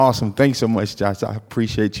Awesome. Thanks so much, Josh. I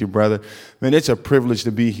appreciate you, brother. Man, it's a privilege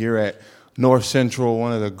to be here at North Central,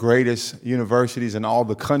 one of the greatest universities in all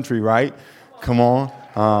the country, right? Come on.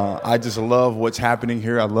 I just love what's happening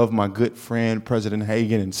here. I love my good friend, President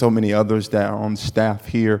Hagan, and so many others that are on staff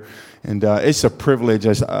here. And it's a privilege,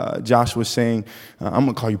 as Josh was saying. I'm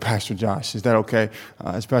going to call you Pastor Josh. Is that okay?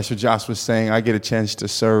 As Pastor Josh was saying, I get a chance to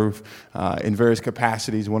serve in various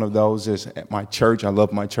capacities. One of those is at my church. I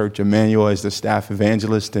love my church, Emmanuel, as the staff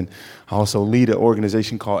evangelist. And I also lead an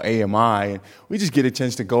organization called AMI. And we just get a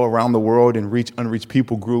chance to go around the world and reach unreached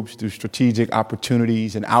people groups through strategic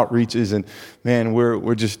opportunities and outreaches. And, man,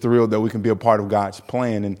 we're just thrilled that we can be a part of God's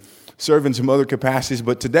plan and serve in some other capacities.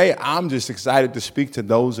 But today, I'm just excited to speak to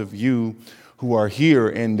those of you who are here.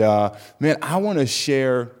 And, man, I want to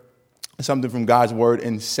share something from God's word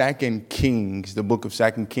in 2 Kings, the book of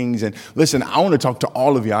 2 Kings. And listen, I want to talk to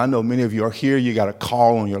all of you. I know many of you are here. You got a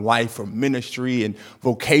call on your life for ministry and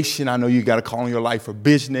vocation. I know you got a call on your life for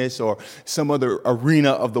business or some other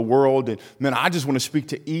arena of the world. And man, I just want to speak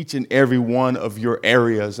to each and every one of your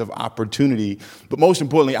areas of opportunity. But most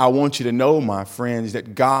importantly, I want you to know, my friends,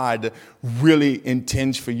 that God really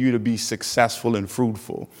intends for you to be successful and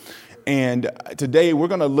fruitful. And today we're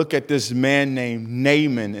going to look at this man named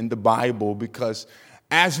Naaman in the Bible, because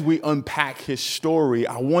as we unpack his story,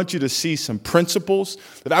 I want you to see some principles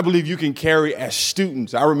that I believe you can carry as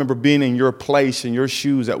students. I remember being in your place, in your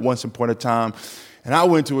shoes at once upon a time, and I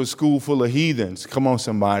went to a school full of heathens. Come on,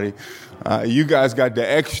 somebody. You guys got the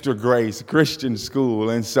extra grace Christian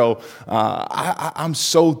school. And so I'm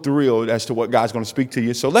so thrilled as to what God's going to speak to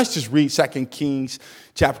you. So let's just read 2 Kings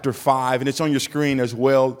chapter 5, and it's on your screen as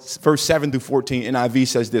well. Verse 7 through 14, NIV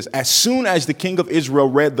says this: As soon as the king of Israel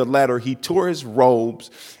read the letter, he tore his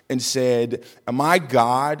robes and said, Am I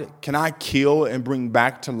God? Can I kill and bring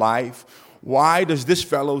back to life? Why does this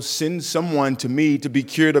fellow send someone to me to be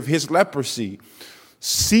cured of his leprosy?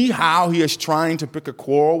 See how he is trying to pick a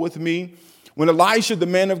quarrel with me? When Elisha, the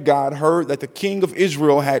man of God, heard that the king of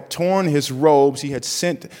Israel had torn his robes, he had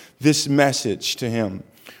sent this message to him: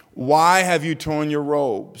 Why have you torn your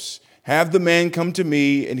robes? Have the man come to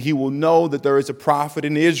me, and he will know that there is a prophet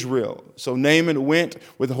in Israel. So Naaman went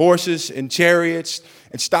with horses and chariots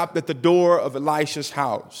and stopped at the door of Elisha's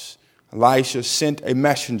house. Elisha sent a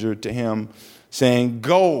messenger to him, saying,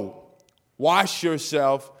 Go, wash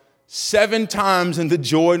yourself 7 times in the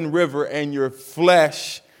Jordan River, and your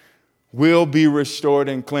flesh will be restored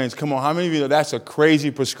and cleansed. Come on, how many of you know that's a crazy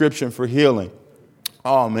prescription for healing?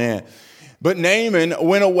 Oh, man. But Naaman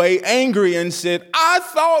went away angry and said, I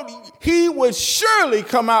thought he would surely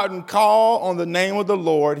come out and call on the name of the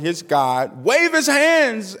Lord, his God, wave his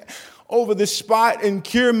hands over the spot and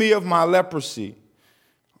cure me of my leprosy.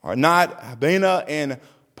 Are not Abana and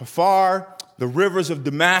Paphar, the rivers of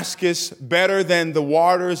Damascus, better than the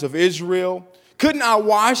waters of Israel? Couldn't I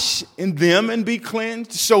wash in them and be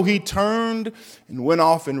cleansed? So he turned and went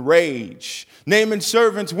off in rage. Naaman's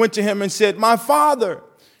servants went to him and said, My father,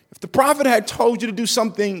 if the prophet had told you to do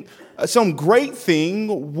something, some great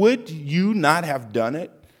thing, would you not have done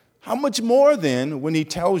it? How much more then when he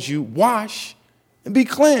tells you, wash and be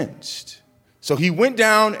cleansed? So he went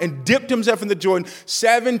down and dipped himself in the Jordan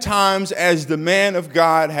 7 times as the man of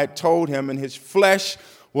God had told him, and his flesh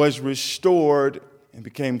was restored and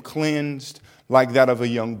became cleansed like that of a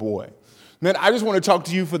young boy. Man, I just want to talk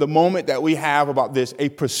to you for the moment that we have about this, a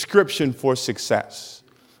prescription for success.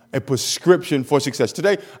 A prescription for success.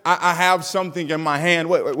 Today, I have something in my hand.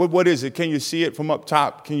 What is it? Can you see it from up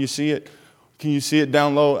top? Can you see it? Can you see it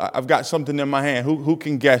down low? I've got something in my hand. Who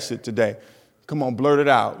can guess it today? Come on, blurt it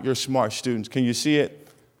out. You're smart students. Can you see it?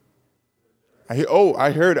 I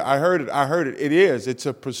heard it. It is. It's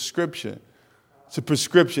a prescription. It's a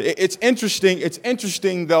prescription. It's interesting. It's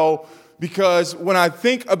interesting, though, because when I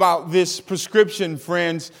think about this prescription,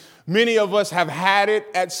 friends, many of us have had it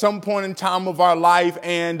at some point in time of our life,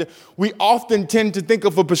 and we often tend to think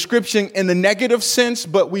of a prescription in the negative sense,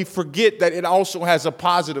 but we forget that it also has a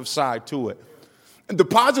positive side to it. And the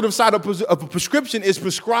positive side of a prescription is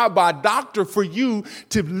prescribed by a doctor for you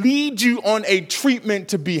to lead you on a treatment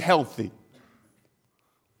to be healthy.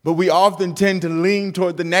 But we often tend to lean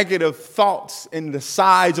toward the negative thoughts and the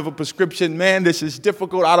sides of a prescription. Man, this is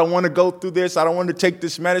difficult. I don't want to go through this. I don't want to take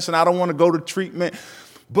this medicine. I don't want to go to treatment.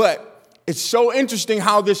 But it's so interesting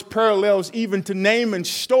how this parallels even to Naaman's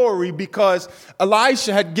story, because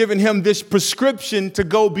Elisha had given him this prescription to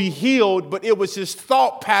go be healed, but it was his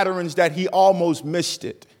thought patterns that he almost missed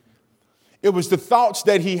it. It was the thoughts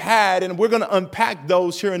that he had, and we're going to unpack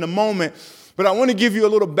those here in a moment. But I want to give you a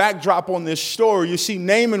little backdrop on this story. You see,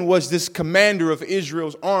 Naaman was this commander of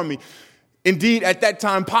Israel's army. Indeed, at that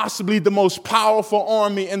time, possibly the most powerful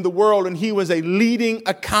army in the world, and he was a leading,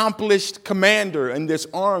 accomplished commander in this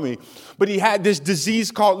army. But he had this disease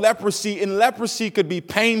called leprosy, and leprosy could be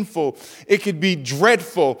painful, it could be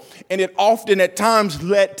dreadful, and it often at times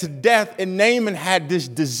led to death. And Naaman had this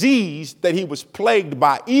disease that he was plagued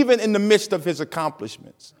by, even in the midst of his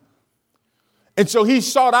accomplishments. And so he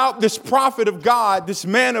sought out this prophet of God, this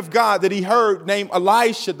man of God that he heard named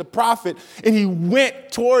Elisha, the prophet, and he went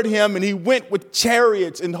toward him, and he went with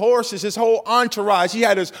chariots and horses, his whole entourage. He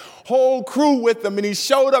had his whole crew with him, and he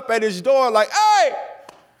showed up at his door like, hey,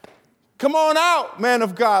 come on out, man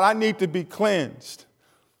of God, I need to be cleansed.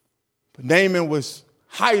 But Naaman was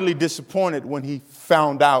highly disappointed when he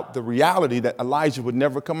found out the reality that Elijah would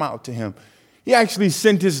never come out to him. He actually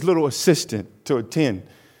sent his little assistant to attend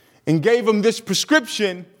and gave him this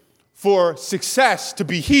prescription for success, to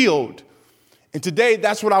be healed. And today,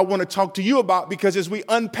 that's what I want to talk to you about, because as we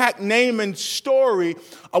unpack Naaman's story,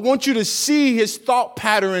 I want you to see his thought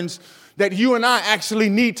patterns that you and I actually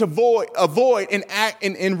need to avoid and act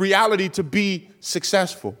in reality to be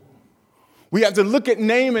successful. We have to look at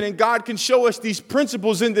Naaman, and God can show us these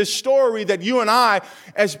principles in this story that you and I,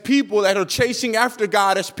 as people that are chasing after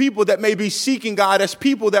God, as people that may be seeking God, as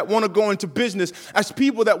people that want to go into business, as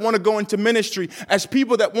people that want to go into ministry, as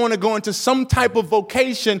people that want to go into some type of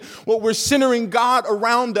vocation, where we're centering God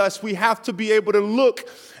around us, we have to be able to look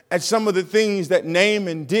at some of the things that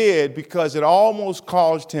Naaman did, because it almost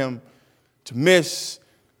caused him to miss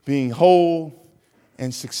being whole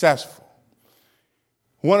and successful.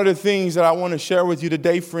 One of the things that I want to share with you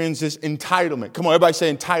today, friends, is entitlement. Come on, everybody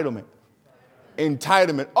say entitlement.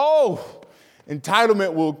 Entitlement. Oh,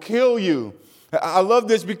 entitlement will kill you. I love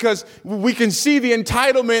this because we can see the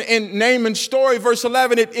entitlement in Naaman's story. Verse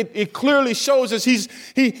 11, it clearly shows us he's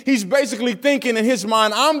basically thinking in his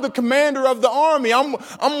mind, I'm the commander of the army. I'm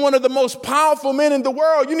one of the most powerful men in the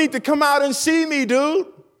world. You need to come out and see me, dude.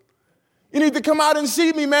 You need to come out and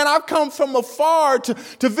see me, man. I've come from afar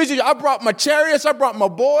to visit you. I brought my chariots. I brought my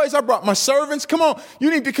boys. I brought my servants. Come on. You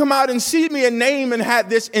need to come out and see me. And Naaman had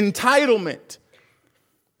this entitlement.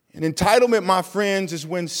 And entitlement, my friends, is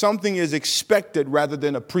when something is expected rather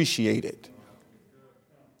than appreciated.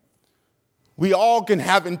 We all can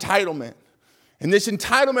have entitlement. And this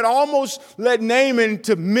entitlement almost led Naaman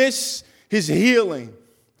to miss his healing.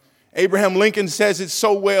 Abraham Lincoln says it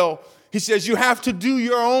so well. He says, you have to do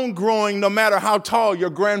your own growing no matter how tall your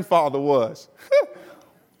grandfather was.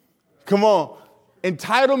 Come on.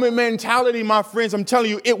 Entitlement mentality, my friends, I'm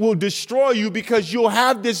telling you, it will destroy you, because you'll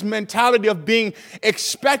have this mentality of being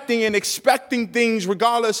expecting things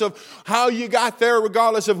regardless of how you got there,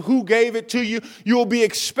 regardless of who gave it to you. You'll be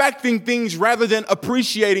expecting things rather than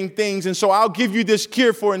appreciating things. And so I'll give you this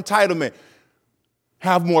cure for entitlement.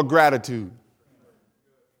 Have more gratitude.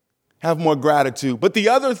 Have more gratitude. But the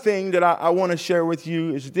other thing that I want to share with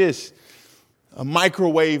you is this, a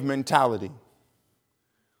microwave mentality.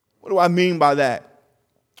 What do I mean by that?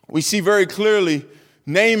 We see very clearly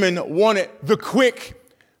Naaman wanted the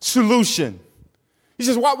quick solution. He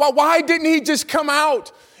says, why didn't he just come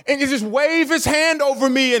out and just wave his hand over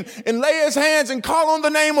me and lay his hands and call on the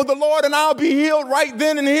name of the Lord and I'll be healed right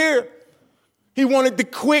then and here? He wanted the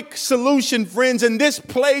quick solution, friends, and this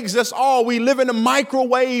plagues us all. We live in a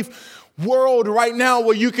microwave world right now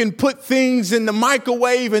where you can put things in the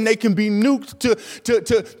microwave and they can be nuked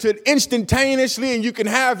to instantaneously, and you can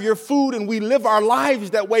have your food, and we live our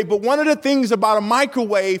lives that way. But one of the things about a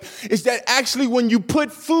microwave is that actually when you put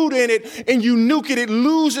food in it and you nuke it, it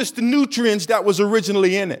loses the nutrients that was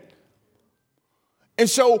originally in it. And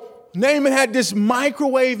so Naaman had this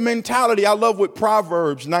microwave mentality. I love what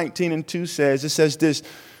Proverbs 19:2 says. It says this,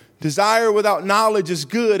 desire without knowledge is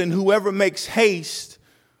good, and whoever makes haste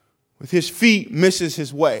with his feet misses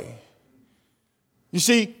his way. You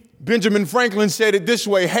see, Benjamin Franklin said it this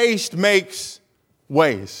way, haste makes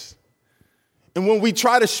ways. And when we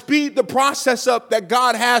try to speed the process up that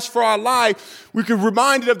God has for our life, we can be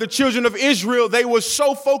reminded of the children of Israel. They were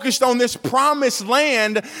so focused on this promised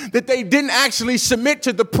land that they didn't actually submit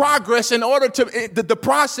to the process in order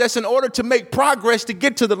to make progress to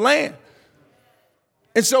get to the land.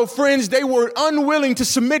 And so, friends, they were unwilling to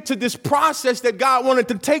submit to this process that God wanted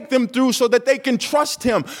to take them through so that they can trust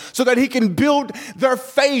him, so that he can build their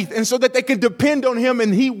faith, and so that they can depend on him,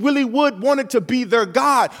 and he really would want it to be their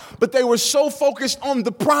God. But they were so focused on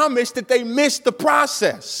the promise that they missed the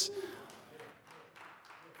process.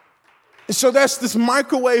 And so that's this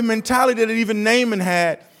microwave mentality that even Naaman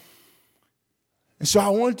had. And so I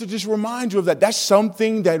wanted to just remind you of that. That's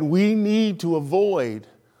something that we need to avoid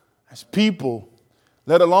as people,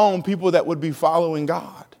 let alone people that would be following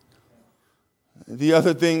God. The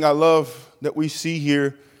other thing I love that we see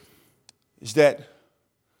here is that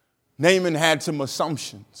Naaman had some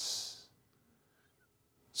assumptions.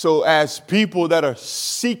 So as people that are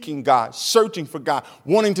seeking God, searching for God,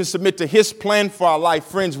 wanting to submit to his plan for our life,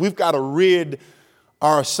 friends, we've got to rid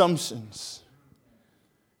our assumptions.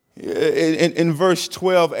 In verse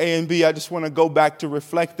 12, A and B, I just want to go back to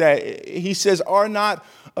reflect that. He says, are not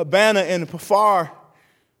Abana and Paphar,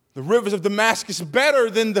 the rivers of Damascus, better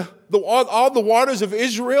than all the waters of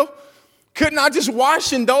Israel? Couldn't I just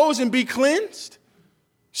wash in those and be cleansed?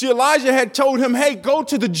 See, Elijah had told him, hey, go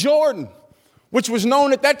to the Jordan, which was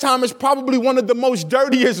known at that time as probably one of the most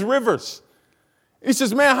dirtiest rivers. He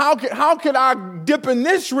says, man, how could I dip in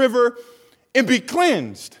this river and be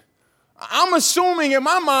cleansed? I'm assuming in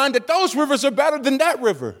my mind that those rivers are better than that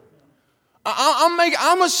river.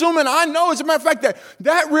 I'm assuming, I know, as a matter of fact,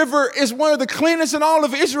 that river is one of the cleanest in all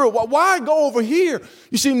of Israel. Why go over here?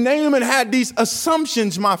 You see, Naaman had these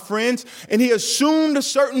assumptions, my friends, and he assumed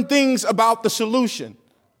certain things about the solution.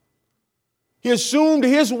 He assumed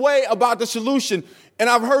his way about the solution.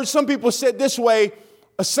 And I've heard some people say it this way,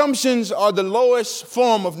 assumptions are the lowest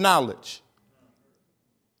form of knowledge.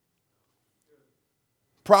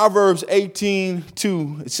 Proverbs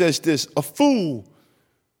 18:2, it says this, a fool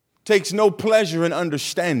takes no pleasure in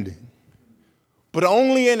understanding, but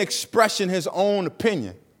only in expressing his own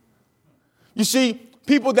opinion. You see,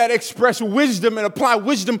 people that express wisdom and apply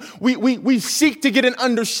wisdom, we seek to get an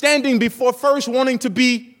understanding before first wanting to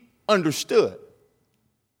be understood.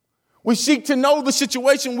 We seek to know the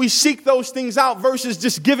situation. We seek those things out versus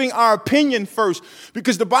just giving our opinion first,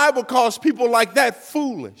 because the Bible calls people like that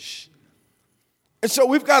foolish. And so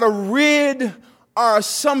we've got to rid our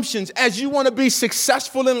assumptions. As you want to be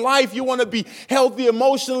successful in life, you want to be healthy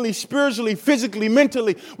emotionally, spiritually, physically,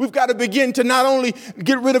 mentally, we've got to begin to not only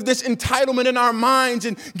get rid of this entitlement in our minds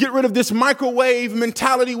and get rid of this microwave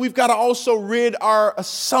mentality, we've got to also rid our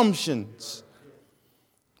assumptions.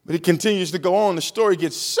 But it continues to go on. The story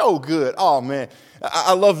gets so good. Oh, man.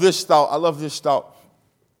 I love this thought.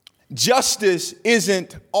 Justice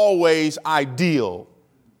isn't always ideal.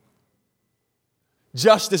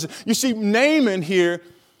 Justice. You see, Naaman here,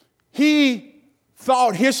 he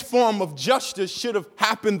thought his form of justice should have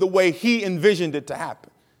happened the way he envisioned it to happen.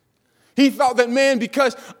 He thought that, man,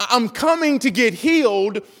 because I'm coming to get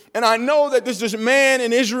healed, and I know that there's this man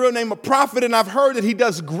in Israel named a prophet, and I've heard that he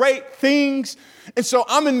does great things. And so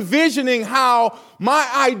I'm envisioning how my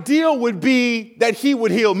ideal would be that he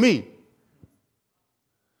would heal me.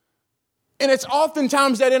 And it's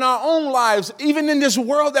oftentimes that in our own lives, even in this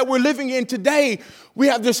world that we're living in today, we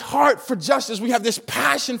have this heart for justice. We have this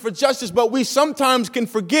passion for justice, but we sometimes can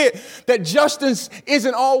forget that justice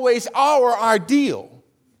isn't always our ideal.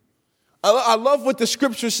 I love what the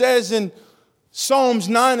scripture says in Psalms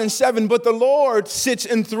 9:7, but the Lord sits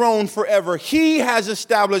enthroned forever. He has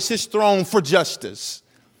established his throne for justice.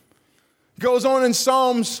 Goes on in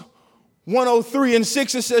Psalms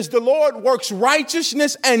 103:6, it says, the Lord works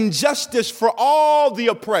righteousness and justice for all the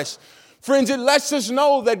oppressed. Friends, it lets us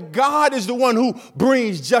know that God is the one who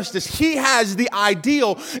brings justice. He has the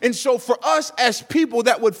ideal. And so for us as people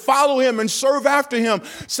that would follow him and serve after him,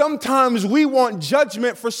 sometimes we want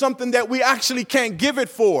judgment for something that we actually can't give it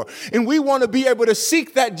for. And we want to be able to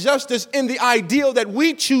seek that justice in the ideal that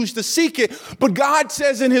we choose to seek it. But God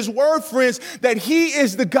says in his word, friends, that he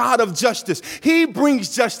is the God of justice. He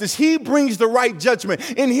brings justice. He brings the right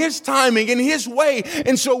judgment in his timing, in his way.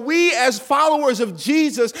 And so we as followers of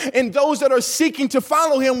Jesus and those that are seeking to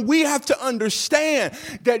follow him, we have to understand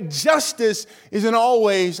that justice isn't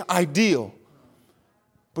always ideal.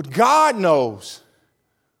 But God knows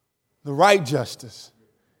the right justice.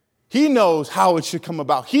 He knows how it should come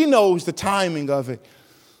about. He knows the timing of it.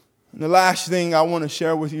 And the last thing I want to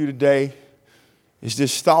share with you today is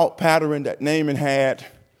this thought pattern that Naaman had,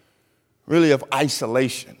 really, of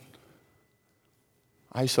isolation.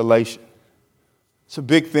 Isolation. It's a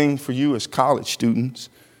big thing for you as college students.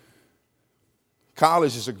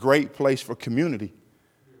 College is a great place for community.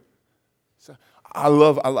 So I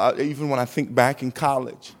love, even when I think back in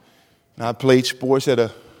college, and I played sports at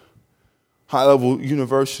a high-level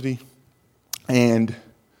university, and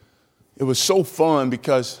it was so fun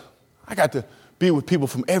because I got to be with people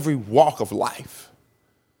from every walk of life,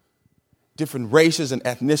 different races and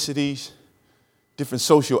ethnicities, different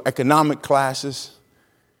socioeconomic classes,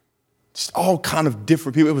 just all kind of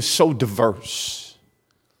different people. It was so diverse.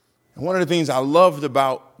 And one of the things I loved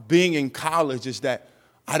about being in college is that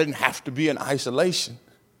I didn't have to be in isolation.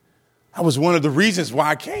 That was one of the reasons why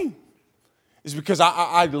I came. It's because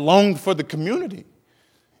I longed for the community.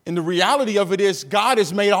 And the reality of it is God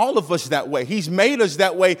has made all of us that way. He's made us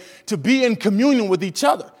that way to be in communion with each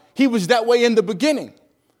other. He was that way in the beginning.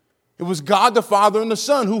 It was God the Father and the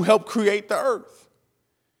Son who helped create the earth.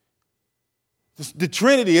 The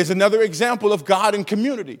Trinity is another example of God in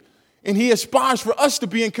community. And he aspires for us to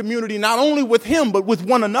be in community, not only with him, but with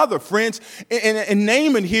one another, friends. And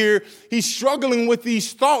Naaman here, he's struggling with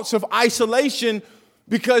these thoughts of isolation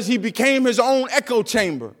because he became his own echo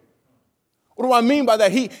chamber. What do I mean by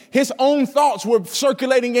that? His own thoughts were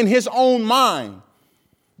circulating in his own mind.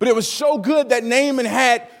 But it was so good that Naaman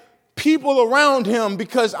had people around him,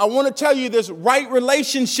 because I want to tell you this, right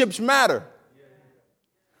relationships matter.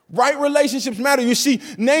 Right relationships matter. You see,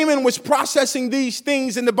 Naaman was processing these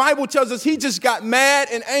things, and the Bible tells us he just got mad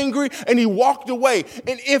and angry and he walked away.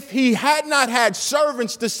 And if he had not had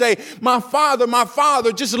servants to say, my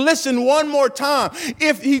father, just listen one more time.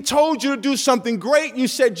 If he told you to do something great, you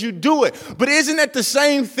said you do it. But isn't that the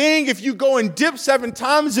same thing if you go and dip 7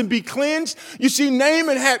 times and be cleansed? You see,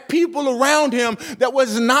 Naaman had people around him that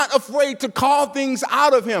was not afraid to call things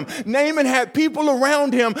out of him. Naaman had people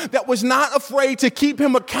around him that was not afraid to keep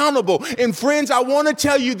him accountable. And friends, I want to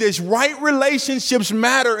tell you this, right relationships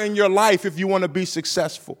matter in your life if you want to be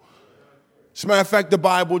successful. As a matter of fact, the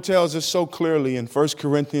Bible tells us so clearly in 1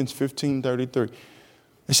 Corinthians 15:33.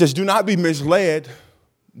 It says, do not be misled.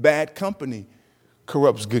 Bad company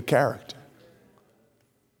corrupts good character.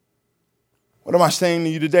 What am I saying to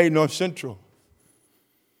you today, North Central?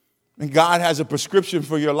 And God has a prescription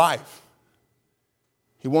for your life.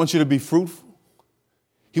 He wants you to be fruitful.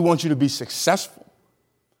 He wants you to be successful.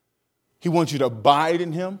 He wants you to abide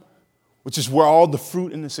in him, which is where all the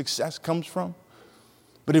fruit and the success comes from.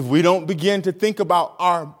 But if we don't begin to think about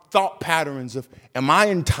our thought patterns of, am I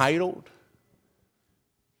entitled?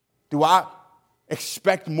 Do I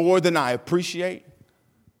expect more than I appreciate?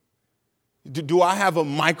 Do I have a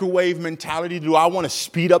microwave mentality? Do I want to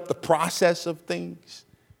speed up the process of things?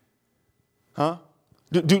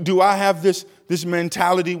 Do I have this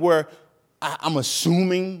mentality where I'm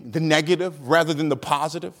assuming the negative rather than the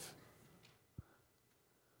positive?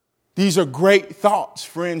 These are great thoughts,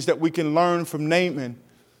 friends, that we can learn from Naaman,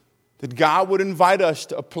 that God would invite us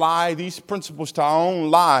to apply these principles to our own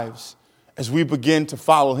lives as we begin to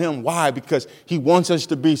follow him. Why? Because he wants us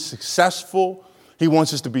to be successful. He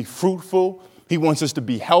wants us to be fruitful. He wants us to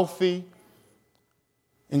be healthy.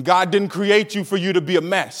 And God didn't create you for you to be a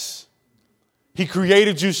mess. He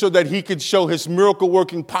created you so that he could show his miracle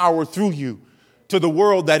working power through you to the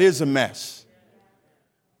world that is a mess.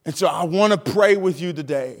 And so I want to pray with you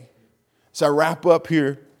today. As I wrap up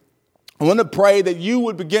here, I want to pray that you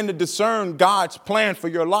would begin to discern God's plan for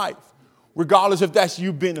your life, regardless if that's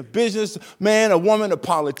you being a businessman, a woman, a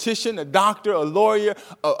politician, a doctor, a lawyer,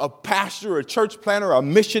 a pastor, a church planter, a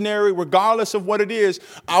missionary, regardless of what it is.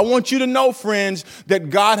 I want you to know, friends, that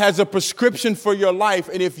God has a prescription for your life.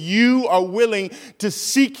 And if you are willing to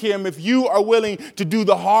seek him, if you are willing to do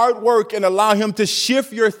the hard work and allow him to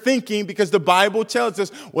shift your thinking, because the Bible tells us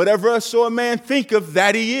whatever so a man thinketh,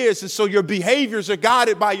 that he is. And so your behaviors are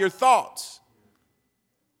guided by your thoughts.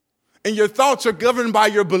 And your thoughts are governed by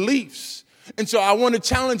your beliefs. And so I want to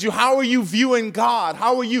challenge you. How are you viewing God?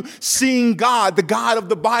 How are you seeing God, the God of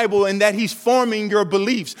the Bible, and that he's forming your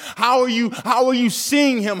beliefs? How are you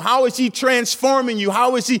seeing him? How is he transforming you?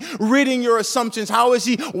 How is he ridding your assumptions? How is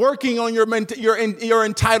he working on your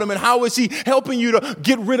entitlement? How is he helping you to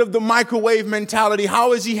get rid of the microwave mentality?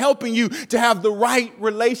 How is he helping you to have the right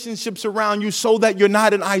relationships around you so that you're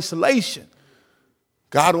not in isolation?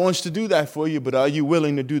 God wants to do that for you, but are you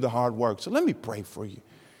willing to do the hard work? So let me pray for you.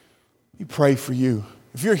 Let me pray for you.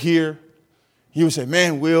 If you're here, you would say,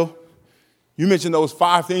 man, Will, you mentioned those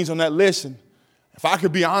 5 things on that list. And if I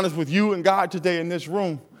could be honest with you and God today in this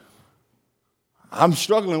room, I'm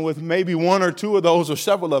struggling with maybe 1 or 2 of those or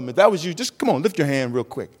several of them. If that was you, just come on, lift your hand real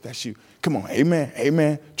quick. That's you. Come on. Amen.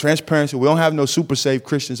 Amen. Transparency. We don't have no super saved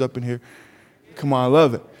Christians up in here. Come on. I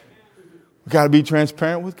love it. We got to be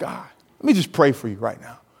transparent with God. Let me just pray for you right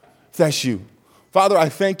now, if that's you. Father, I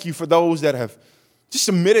thank you for those that have just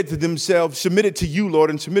submitted to you,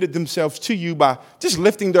 Lord, and submitted themselves to you by just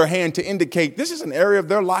lifting their hand to indicate this is an area of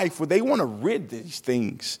their life where they want to rid these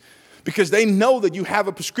things because they know that you have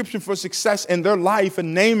a prescription for success in their life.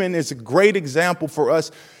 And Naaman is a great example for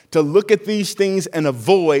us to look at these things and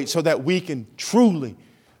avoid so that we can truly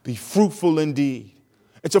be fruitful indeed.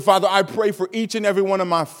 And so, Father, I pray for each and every one of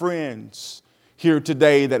my friends here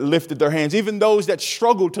today that lifted their hands, even those that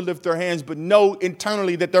struggle to lift their hands, but know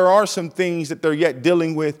internally that there are some things that they're yet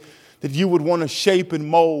dealing with that you would want to shape and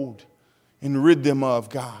mold and rid them of,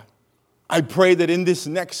 God. I pray that in this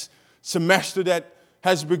next semester that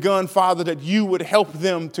has begun, Father, that you would help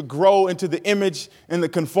them to grow into the image and the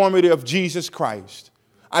conformity of Jesus Christ.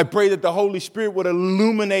 I pray that the Holy Spirit would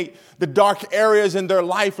illuminate the dark areas in their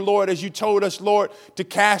life, Lord, as you told us, Lord, to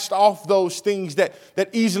cast off those things that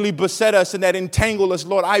easily beset us and that entangle us,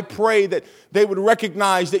 Lord. I pray that they would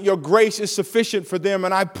recognize that your grace is sufficient for them.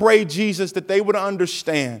 And I pray, Jesus, that they would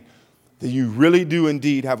understand that you really do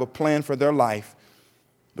indeed have a plan for their life,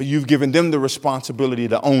 but you've given them the responsibility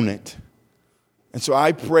to own it. And so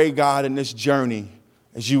I pray, God, in this journey,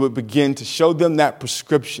 as you would begin to show them that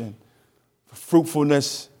prescription for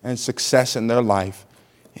fruitfulness and success in their life.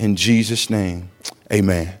 In Jesus' name,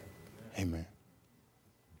 amen. Amen.